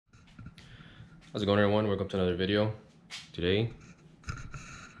How's it going, everyone? Welcome to another video. Today,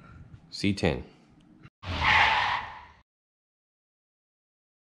 C10.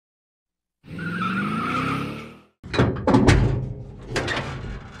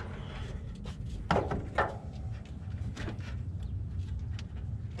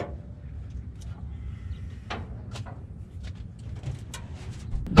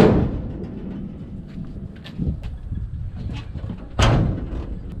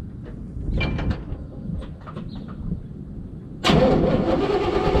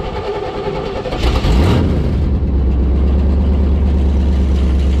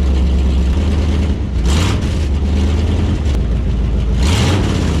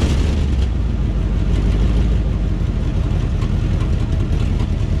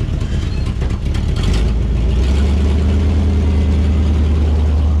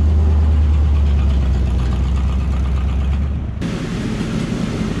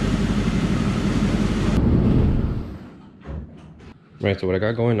 Right, so what I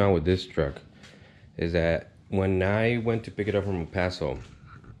got going on with this truck is that when I went to pick it up from El Paso,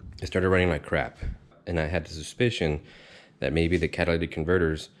 it started running like crap. And I had the suspicion that maybe the catalytic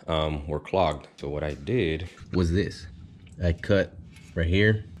converters were clogged. So what I did was this. I cut right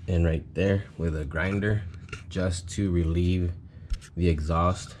here and right there with a grinder just to relieve the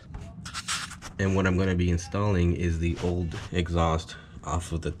exhaust. And what I'm gonna be installing is the old exhaust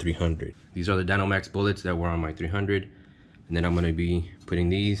off of the 300. These are the Dynomax bullets that were on my 300. And then I'm gonna be putting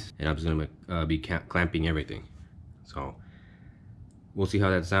these, and I'm just gonna be clamping everything. So we'll see how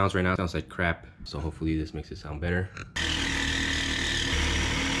that sounds. Right now it sounds like crap, so hopefully this makes it sound better.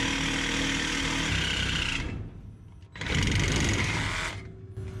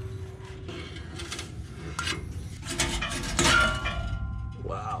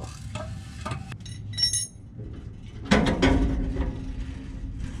 Wow.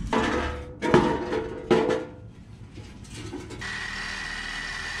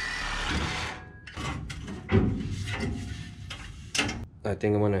 I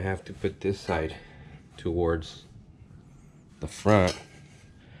think I'm gonna have to put this side towards the front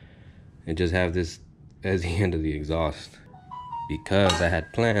and just have this as the end of the exhaust, because I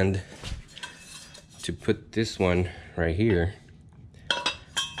had planned to put this one right here,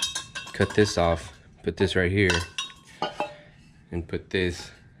 cut this off, put this right here, and put this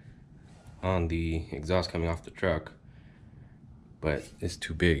on the exhaust coming off the truck, but it's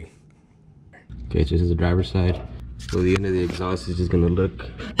too big. Okay, so this is the driver's side. So the end of the exhaust is just gonna look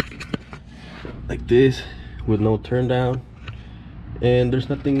like this with no turn down, and there's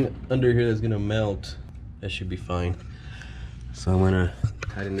nothing under here that's gonna melt. That should be fine. So I'm gonna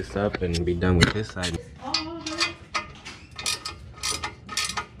tighten this up and be done with this side.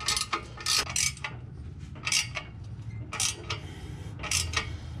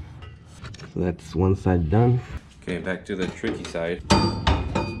 So that's one side done. Okay, back to the tricky side.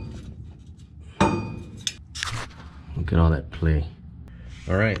 Look at all that play.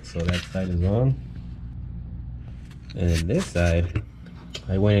 All right, so that side is on. And this side,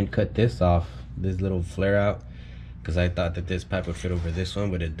 I went and cut this off, this little flare out, because I thought that this pipe would fit over this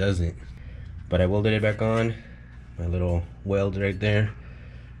one, but it doesn't. But I welded it back on, my little weld right there.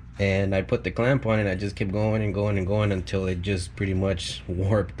 And I put the clamp on and I just kept going and going and going until it just pretty much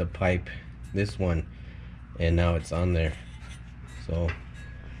warped the pipe, this one. And now it's on there. So,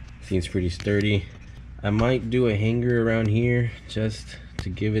 seems pretty sturdy. I might do a hanger around here just to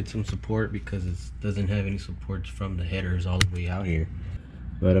give it some support, because it doesn't have any supports from the headers all the way out here.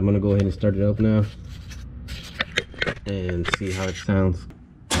 But I'm gonna go ahead and start it up now and see how it sounds.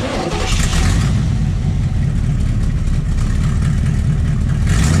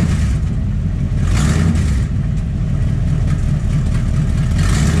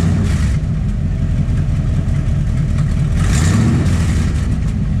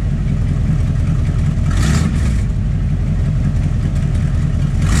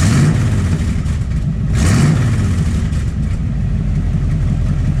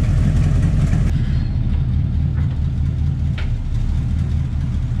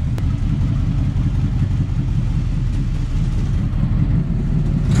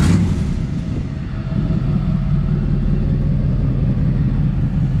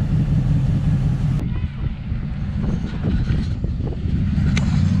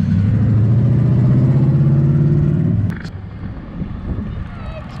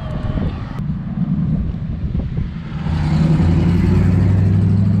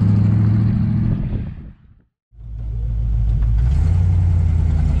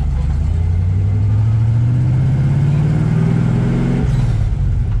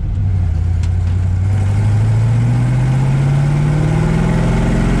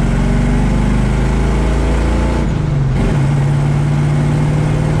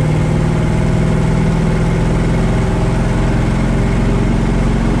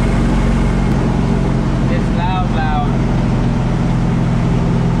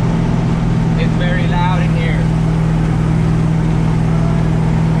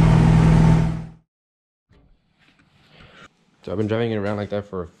 So I've been driving it around like that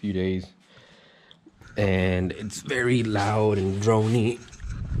for a few days, and it's very loud and drony.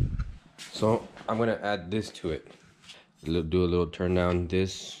 So I'm gonna add this to it. Do a little turn down.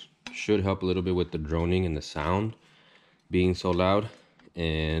 This should help a little bit with the droning and the sound being so loud.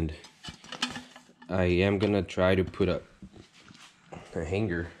 And I am gonna try to put a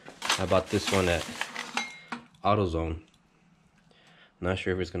hanger. I bought this one at AutoZone. Not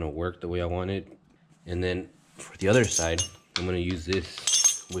sure if it's gonna work the way I want it. And then for the other side, I'm gonna use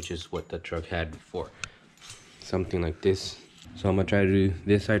this, which is what the truck had before. Something like this. So I'm gonna try to do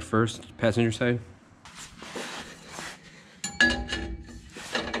this side first, passenger side.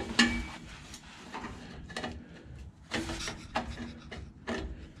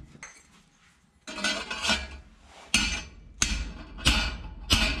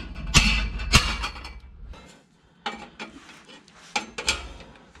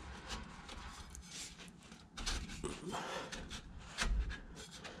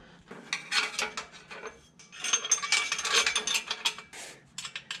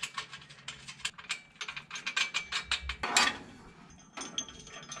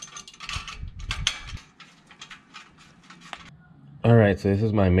 All right, so this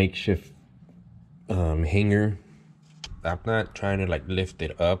is my makeshift hanger. I'm not trying to like lift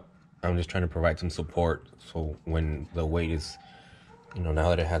it up. I'm just trying to provide some support. So when the weight is, you know, now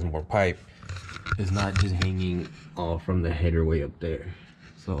that it has more pipe, it's not just hanging all from the header way up there.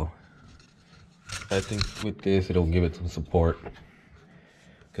 So I think with this, it'll give it some support,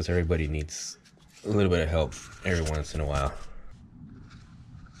 because everybody needs a little bit of help every once in a while.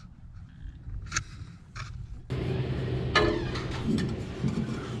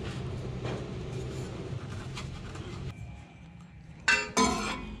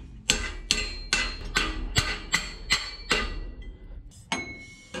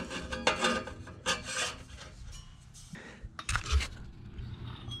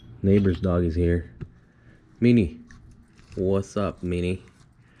 Neighbor's dog is here. Meanie. What's up, Meanie?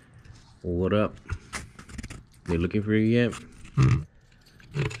 What up? They looking for you yet?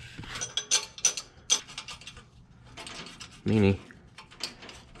 Meanie.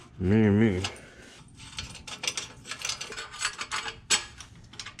 Me.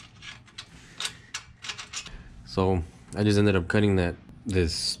 So I just ended up cutting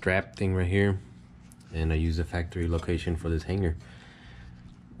this strap thing right here, and I used a factory location for this hanger.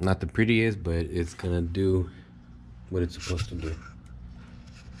 Not the prettiest, but it's gonna do what it's supposed to do.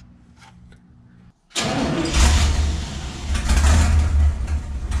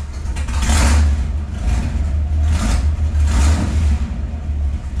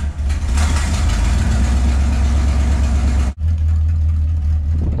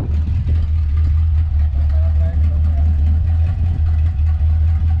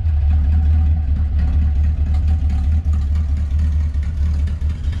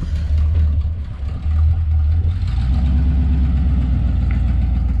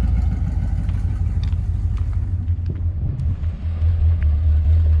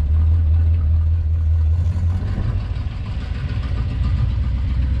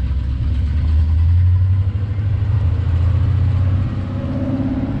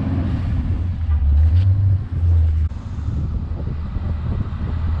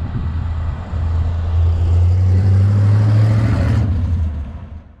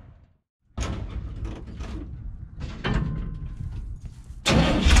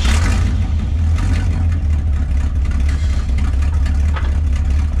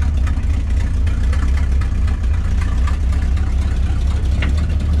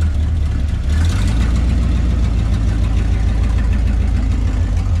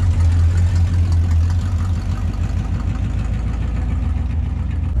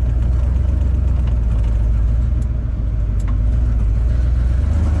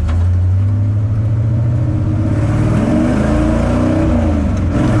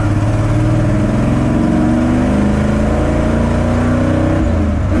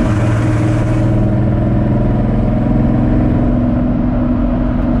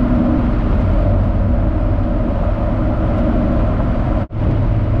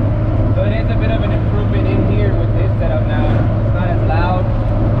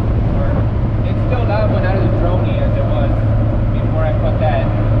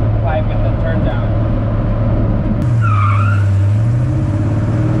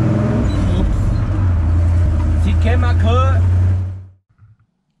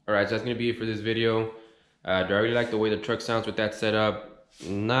 Alright, so that's going to be it for this video. Do I really like the way the truck sounds with that setup?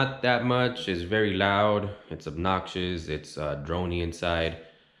 Not that much. It's very loud. It's obnoxious. It's drony inside.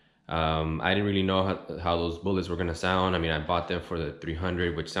 I didn't really know how those bullets were going to sound. I mean, I bought them for the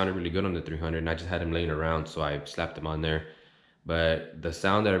 300, which sounded really good on the 300, and I just had them laying around, so I slapped them on there. But the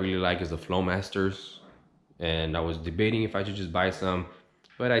sound that I really like is the Flowmasters, and I was debating if I should just buy some,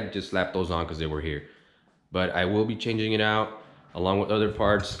 but I just slapped those on because they were here. But I will be changing it out along with other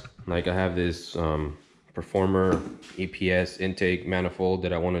parts. Like I have this Performer EPS intake manifold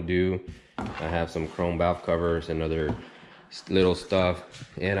that I want to do. I have some chrome valve covers and other little stuff,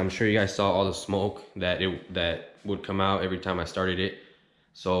 and I'm sure you guys saw all the smoke that would come out every time I started it.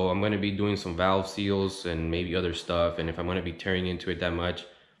 So I'm going to be doing some valve seals and maybe other stuff, and if I'm going to be tearing into it that much,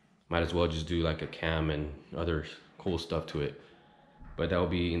 might as well just do like a cam and other cool stuff to it. But that will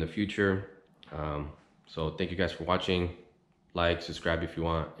be in the future. So thank you guys for watching. Like, subscribe if you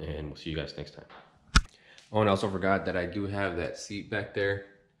want, and we'll see you guys next time. Oh, and I also forgot that I do have that seat back there.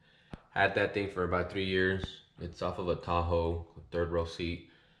 Had that thing for about 3 years. It's off of a Tahoe, third row seat.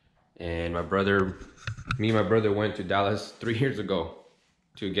 And me and my brother went to Dallas 3 years ago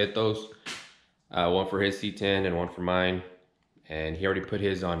to get those. One for his C10 and one for mine. And he already put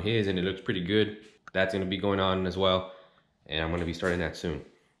his on his, and it looks pretty good. That's gonna be going on as well. And I'm gonna be starting that soon.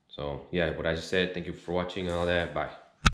 So yeah, what I just said, thank you for watching and all that. Bye.